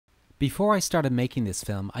Before I started making this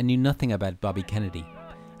film, I knew nothing about Bobby Kennedy.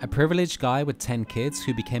 A privileged guy with 10 kids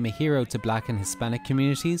who became a hero to Black and Hispanic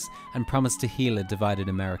communities and promised to heal a divided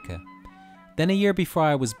America. Then a year before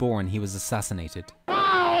I was born, he was assassinated.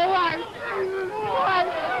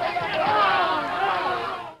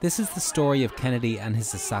 This is the story of Kennedy and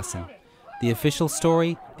his assassin. The official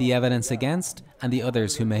story, the evidence against, and the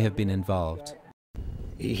others who may have been involved.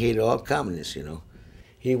 He hated all communists, you know.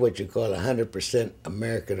 He what you call 100%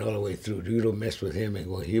 American all the way through. You don't mess with him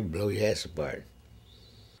and he'll blow your ass apart.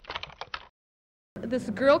 This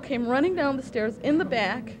girl came running down the stairs in the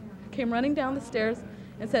back,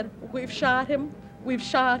 and said, "We've shot him, we've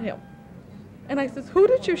shot him." And I says, "Who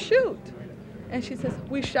did you shoot?" And she says,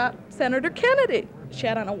 "We shot Senator Kennedy." She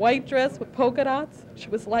had on a white dress with polka dots. She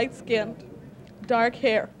was light-skinned, dark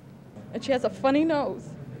hair, and she has a funny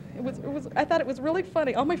nose. I thought it was really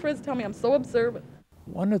funny. All my friends tell me I'm so observant.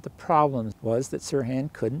 One of the problems was that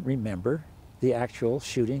Sirhan couldn't remember the actual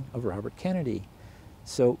shooting of Robert Kennedy.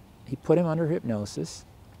 So he put him under hypnosis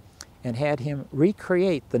and had him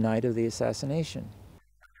recreate the night of the assassination.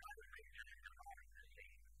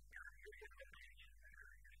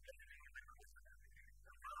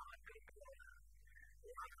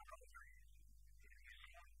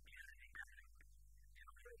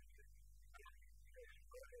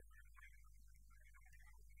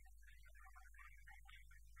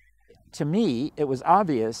 To me, it was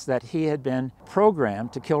obvious that he had been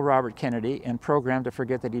programmed to kill Robert Kennedy and programmed to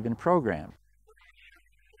forget that he'd been programmed.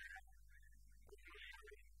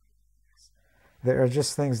 There are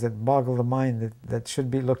just things that boggle the mind that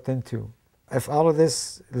should be looked into. If all of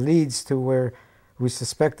this leads to where we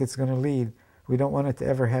suspect it's going to lead, we don't want it to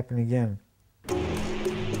ever happen again.